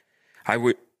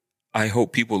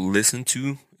hope people listen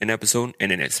to an episode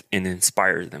and it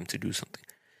inspires them to do something.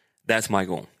 That's my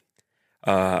goal.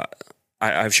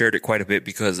 I've shared it quite a bit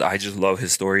because I just love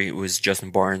his story. It was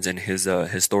Justin Barnes and his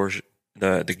store,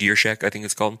 the Gear Shack, I think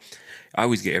it's called. I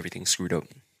always get everything screwed up.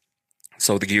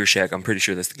 So the Gear Shack, I'm pretty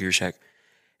sure that's the Gear Shack.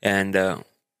 And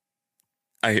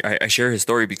I share his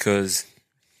story because,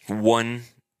 one,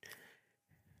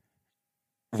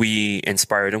 we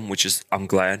inspired him, which is, I'm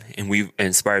glad, and we've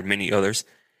inspired many others.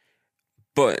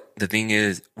 But the thing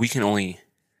is, we can only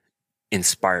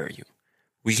inspire you.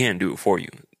 We can't do it for you.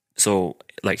 So,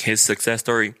 like his success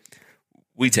story,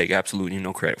 we take absolutely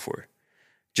no credit for it.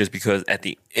 Just because at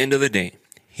the end of the day,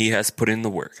 he has to put in the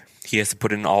work. He has to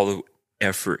put in all the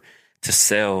effort to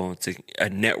sell, to a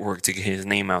network, to get his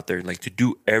name out there, like to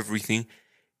do everything.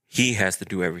 He has to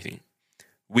do everything.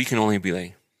 We can only be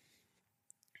like,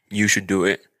 you should do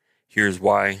it. Here's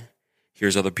why.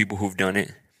 Here's other people who've done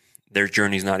it. Their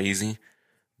journey's not easy,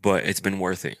 but it's been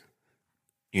worth it.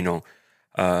 So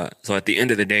at the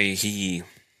end of the day, he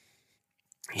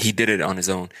did it on his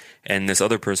own. And this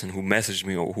other person who messaged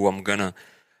me, who I'm gonna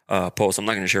post, I'm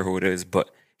not gonna share who it is, but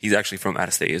he's actually from out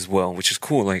of state as well, which is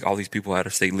cool. Like all these people out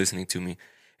of state listening to me,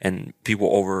 and people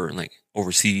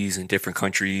overseas in different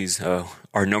countries.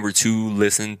 Our number 2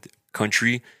 listened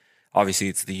country, obviously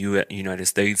it's the United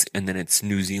States, and then it's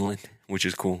New Zealand, which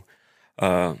is cool.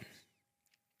 So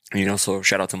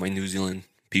shout out to my New Zealand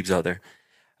peeps out there.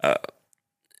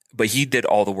 But he did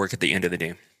all the work at the end of the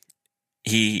day.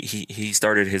 He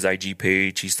started his IG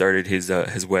page. He started his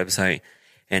website,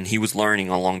 and he was learning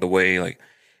along the way. Like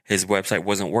his website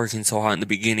wasn't working so hot in the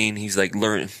beginning. He's like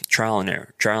trial and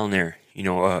error,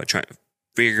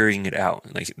 figuring it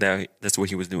out. Like that's what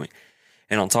he was doing.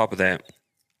 And on top of that,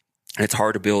 it's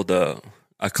hard to build a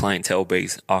clientele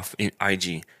base off in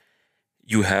IG.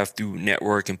 You have to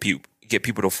network and get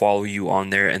people to follow you on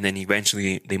there, and then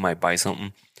eventually they might buy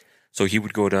something. So he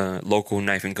would go to local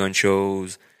knife and gun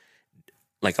shows,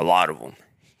 like a lot of them.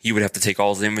 He would have to take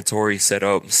all his inventory, set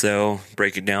up, sell,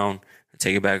 break it down,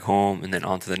 take it back home, and then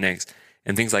on to the next,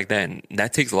 and things like that. And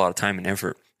that takes a lot of time and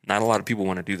effort. Not a lot of people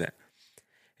want to do that.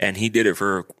 And he did it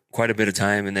for quite a bit of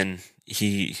time, and then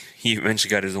he eventually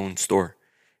got his own store,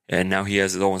 and now he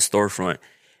has his own storefront.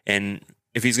 And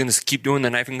if he's gonna keep doing the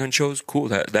knife and gun shows, cool.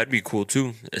 That'd be cool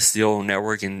too. Still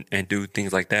network and do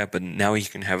things like that. But now he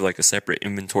can have like a separate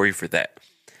inventory for that,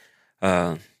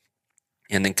 and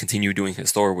then continue doing his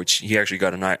store, which he actually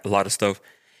got a lot of stuff.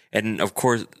 And of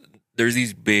course, there's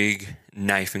these big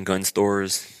knife and gun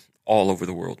stores all over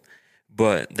the world,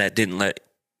 but that didn't let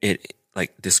it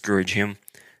like discourage him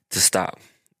to stop.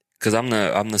 Because I'm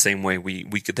the same way. We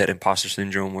get that imposter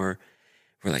syndrome where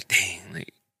we're like, dang,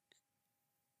 like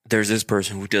there's this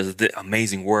person who does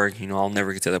amazing work. You know, I'll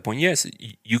never get to that point. Yes,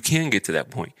 you can get to that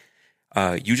point.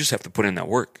 You just have to put in that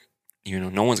work. You know,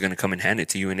 no one's going to come and hand it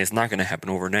to you, and it's not going to happen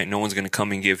overnight. No one's going to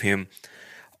come and give him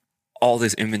all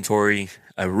this inventory,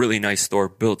 a really nice store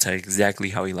built to exactly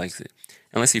how he likes it,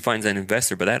 unless he finds an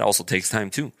investor. But that also takes time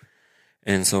too.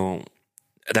 And so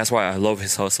that's why I love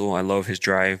his hustle. I love his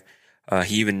drive.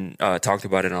 He even talked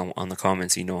about it on the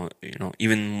comments. You know,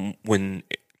 even when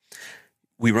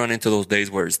we run into those days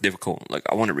where it's difficult, like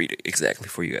I want to read it exactly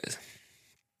for you guys.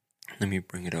 Let me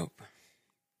bring it up.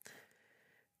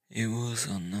 It was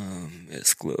on the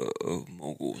Mess Club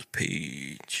Moguls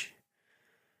page.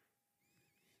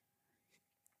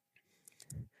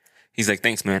 He's like,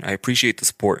 thanks, man. I appreciate the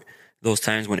support. Those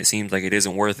times when it seems like it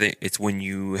isn't worth it, it's when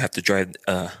you have to drive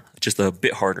just a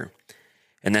bit harder.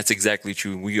 And that's exactly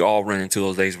true. We all run into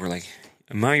those days where like,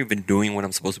 am I even doing what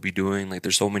I'm supposed to be doing? Like,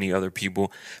 there's so many other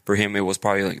people. For him, it was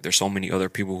probably like there's so many other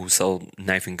people who sell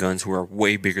knife and guns who are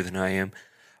way bigger than I am.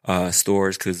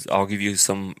 Stores, because I'll give you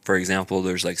some, for example,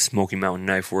 there's like Smoky Mountain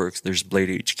Knife Works, there's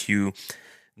Blade HQ,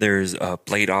 there's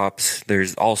Blade Ops,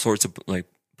 there's all sorts of like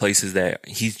places that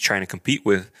he's trying to compete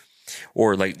with,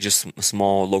 or like just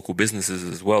small local businesses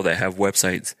as well that have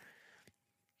websites.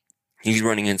 He's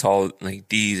running into all like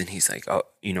these, and he's like, oh,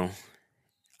 you know,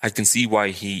 I can see why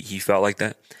he felt like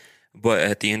that, but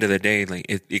at the end of the day, like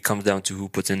it comes down to who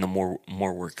puts in the more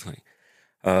work. Like,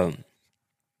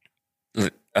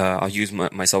 I'll use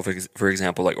myself for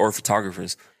example, like, or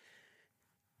photographers.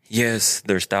 Yes,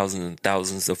 there's thousands and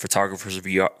thousands of photographers,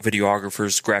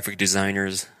 videographers, graphic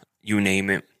designers, you name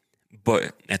it.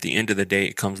 But at the end of the day,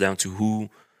 it comes down to who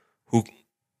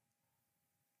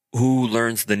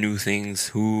learns the new things,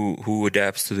 who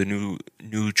adapts to the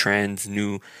new trends,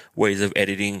 new ways of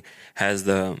editing, has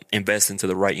the invest into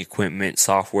the right equipment,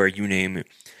 software, you name it.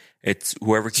 It's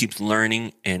whoever keeps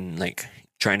learning and like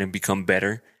trying to become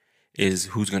better is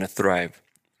who's going to thrive.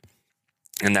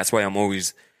 And that's why I'm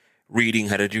always reading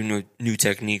how to do new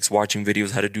techniques, watching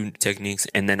videos how to do techniques,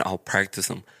 and then I'll practice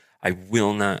them. I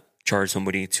will not charge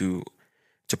somebody to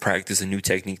practice a new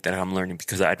technique that I'm learning,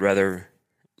 because I'd rather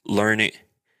learn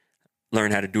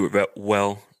how to do it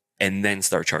well, and then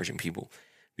start charging people.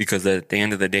 Because at the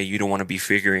end of the day, you don't want to be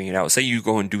figuring it out. Say you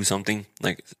go and do something,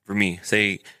 like for me,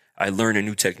 say I learn a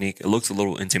new technique. It looks a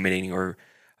little intimidating, or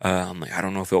I'm like, I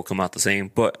don't know if it'll come out the same,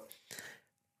 but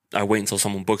I wait until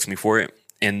someone books me for it,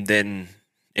 and then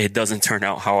it doesn't turn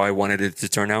out how I wanted it to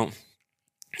turn out.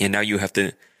 And now you have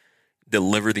to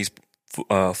deliver these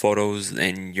photos,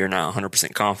 and you're not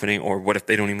 100% confident. Or what if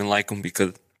they don't even like them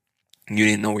because you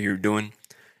didn't know what you were doing?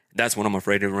 That's what I'm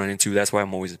afraid to run into. That's why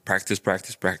I'm always practice.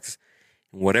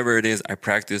 Whatever it is, I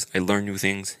practice, I learn new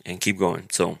things, and keep going.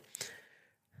 So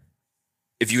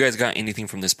if you guys got anything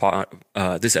from this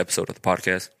this episode of the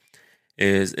podcast,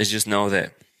 is just know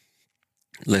that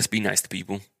let's be nice to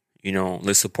people. You know,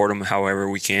 let's support them however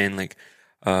we can. Like,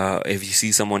 if you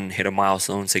see someone hit a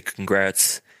milestone, say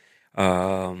congrats.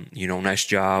 You know, nice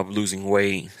job, losing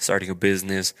weight, starting a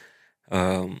business,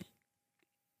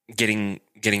 getting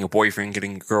a boyfriend,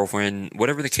 getting a girlfriend,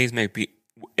 whatever the case may be.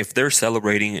 If they're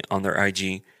celebrating it on their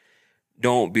IG,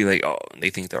 don't be like, oh,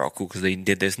 they think they're all cool because they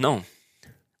did this. No,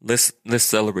 let's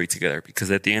celebrate together,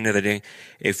 because at the end of the day,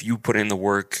 if you put in the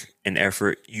work and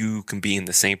effort, you can be in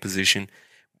the same position.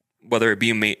 Whether it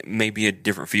be maybe a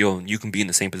different field, you can be in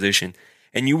the same position,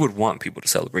 and you would want people to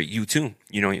celebrate you too.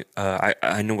 You know,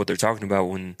 I know what they're talking about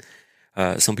when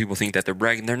some people think that they're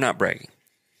bragging. They're not bragging.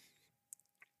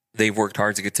 They've worked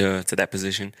hard to get to that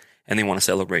position, and they want to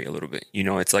celebrate a little bit. You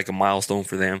know, it's like a milestone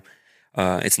for them.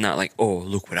 It's not like, oh,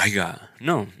 look what I got.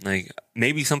 No, like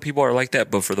maybe some people are like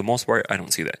that, but for the most part, I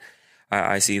don't see that.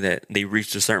 I see that they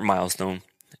reached a certain milestone.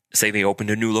 Say they opened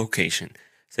a new location.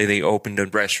 Say they opened a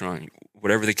restaurant,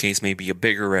 whatever the case may be, a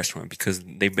bigger restaurant, because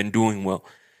they've been doing well.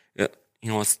 You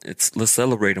know, let's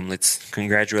celebrate them. Let's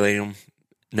congratulate them.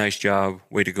 Nice job.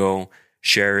 Way to go.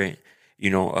 Share it. You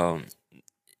know,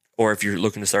 or if you're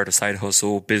looking to start a side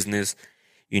hustle, business,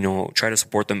 you know, try to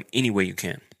support them any way you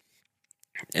can.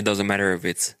 It doesn't matter if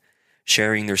it's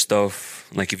sharing their stuff.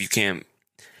 Like if you can't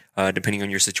depending on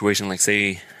your situation. Like,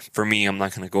 say, for me, I'm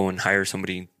not going to go and hire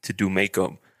somebody to do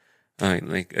makeup.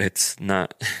 Like, it's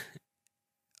not,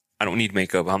 I don't need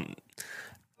makeup. I'm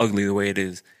ugly the way it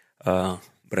is. But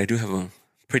I do have a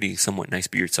pretty somewhat nice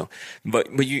beard. So, but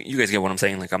you guys get what I'm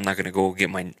saying. Like, I'm not going to go get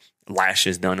my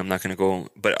lashes done. I'm not going to go,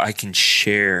 but I can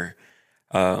share,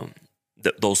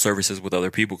 those services with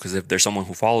other people. Cause if there's someone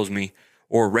who follows me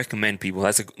or recommend people,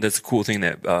 that's a cool thing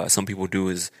that, some people do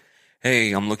is,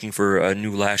 hey, I'm looking for a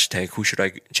new lash tech. Who should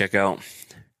I check out?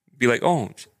 Be like,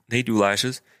 oh, they do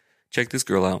lashes. Check this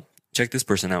girl out. Check this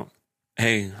person out.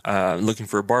 Hey, looking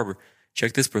for a barber.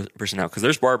 Check this person out. Because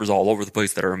there's barbers all over the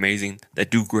place that are amazing, that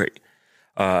do great.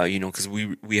 Because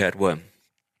we had what?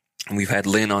 We've had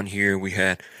Lynn on here. We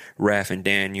had Raph and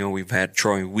Daniel. We've had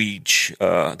Troy Weech,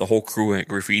 the whole crew at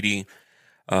Graffiti.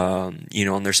 And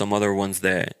there's some other ones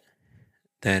that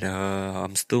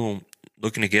I'm still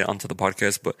looking to get onto the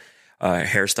podcast, but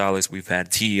hairstylists, we've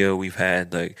had Tia, we've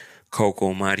had like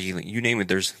Coco, Mari, like, you name it.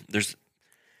 There's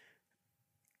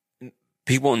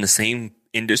people in the same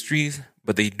industries,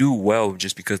 but they do well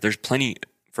just because there's plenty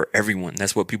for everyone.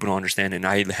 That's what people don't understand. And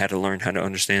I had to learn how to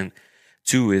understand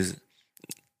too, is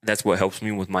that's what helps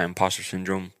me with my imposter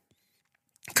syndrome.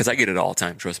 Cause I get it all the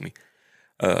time. Trust me.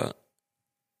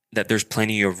 That there's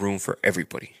plenty of room for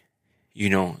everybody,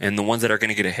 and the ones that are going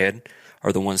to get ahead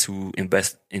are the ones who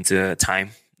invest into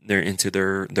time. They're into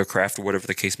their craft or whatever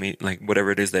the case may, like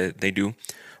whatever it is that they do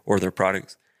or their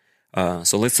products.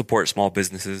 So let's support small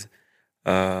businesses.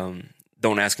 Don't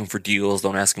ask them for deals.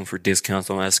 Don't ask them for discounts.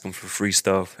 Don't ask them for free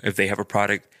stuff. If they have a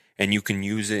product and you can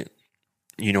use it,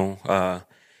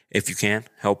 if you can,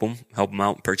 help them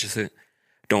out, purchase it.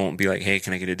 Don't be like, hey,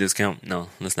 can I get a discount? No,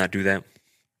 let's not do that.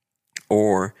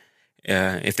 Or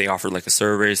if they offer like a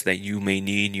service that you may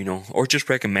need, or just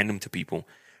recommend them to people.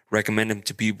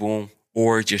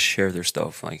 Or just share their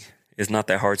stuff. Like, it's not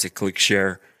that hard to click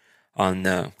share on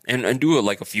and do it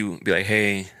like a few. Be like,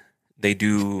 hey, they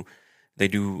do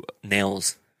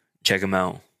nails. Check them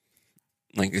out.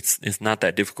 Like, it's not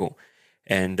that difficult.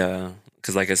 And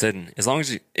because like I said, as long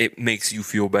as it makes you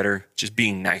feel better, just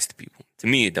being nice to people. To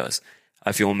me, it does.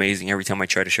 I feel amazing every time I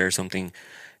try to share something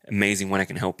amazing when I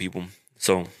can help people.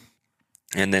 So,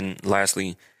 and then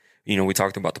lastly, we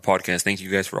talked about the podcast. Thank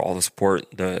you guys for all the support,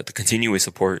 the continuous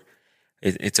support.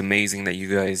 It's amazing that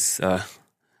you guys,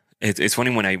 it's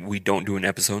funny when we don't do an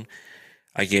episode,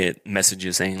 I get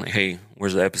messages saying like, hey,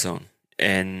 where's the episode?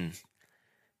 And,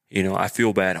 I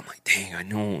feel bad. I'm like, dang, I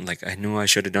know I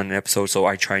should have done an episode. So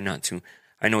I try not to.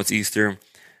 I know it's Easter.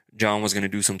 John was going to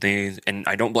do some things and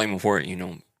I don't blame him for it.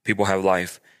 People have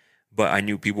life, but I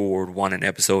knew people would want an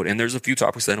episode. And there's a few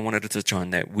topics that I wanted to touch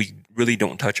on that we really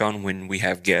don't touch on when we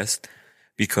have guests,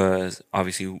 because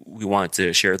obviously we want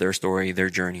to share their story,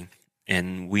 their journey.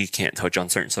 And we can't touch on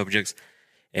certain subjects.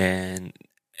 And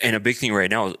a big thing right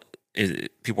now is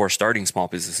people are starting small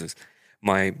businesses.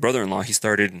 My brother-in-law, he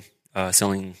started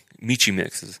selling Michi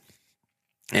mixes.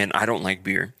 And I don't like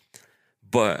beer.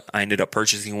 But I ended up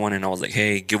purchasing one and I was like,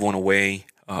 hey, give one away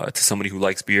to somebody who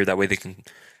likes beer. That way they can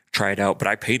try it out. But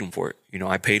I paid him for it.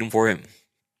 I paid him for it.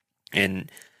 And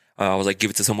I was like, give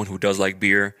it to someone who does like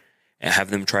beer and have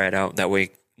them try it out. That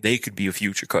way they could be a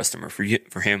future customer for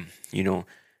him,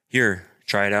 Here,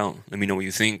 try it out. Let me know what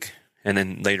you think. And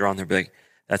then later on, they'll be like,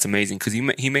 that's amazing. Because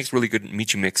he makes really good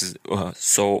Michi mixes.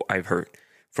 So I've heard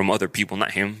from other people,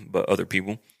 not him, but other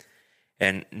people.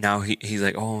 And now he's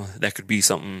like, oh, that could be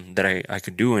something that I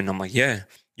could do. And I'm like, yeah,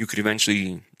 you could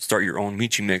eventually start your own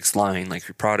Michi mix line, like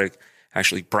your product,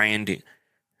 actually brand it,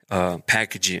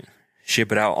 package it,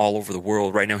 ship it out all over the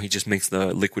world. Right now, he just makes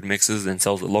the liquid mixes and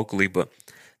sells it locally. But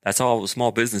that's how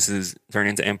small businesses turn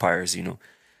into empires, You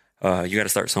got to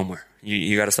start somewhere.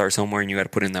 You got to start somewhere and you got to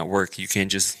put in that work. You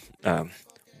can't just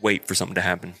wait for something to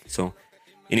happen. So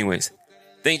anyways,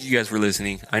 thank you guys for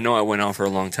listening. I know I went on for a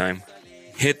long time.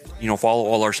 Follow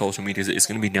all our social medias. It's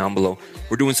going to be down below.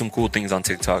 We're doing some cool things on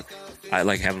TikTok. I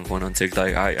like having fun on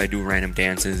TikTok. I do random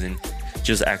dances and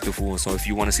just act a fool. So if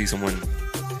you want to see someone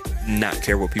not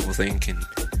care what people think and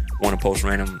want to post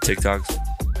random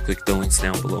TikToks, click the links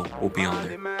down below. We'll be on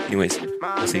there. Anyways,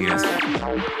 I'll see you guys.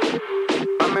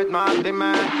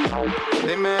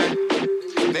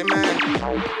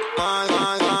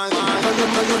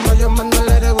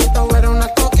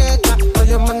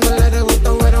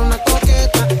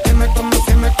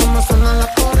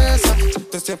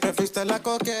 Tú siempre fuiste la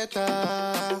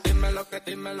coqueta. Dime lo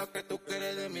que tú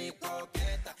quieres de mi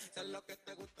coqueta. Sé lo que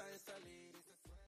te gusta.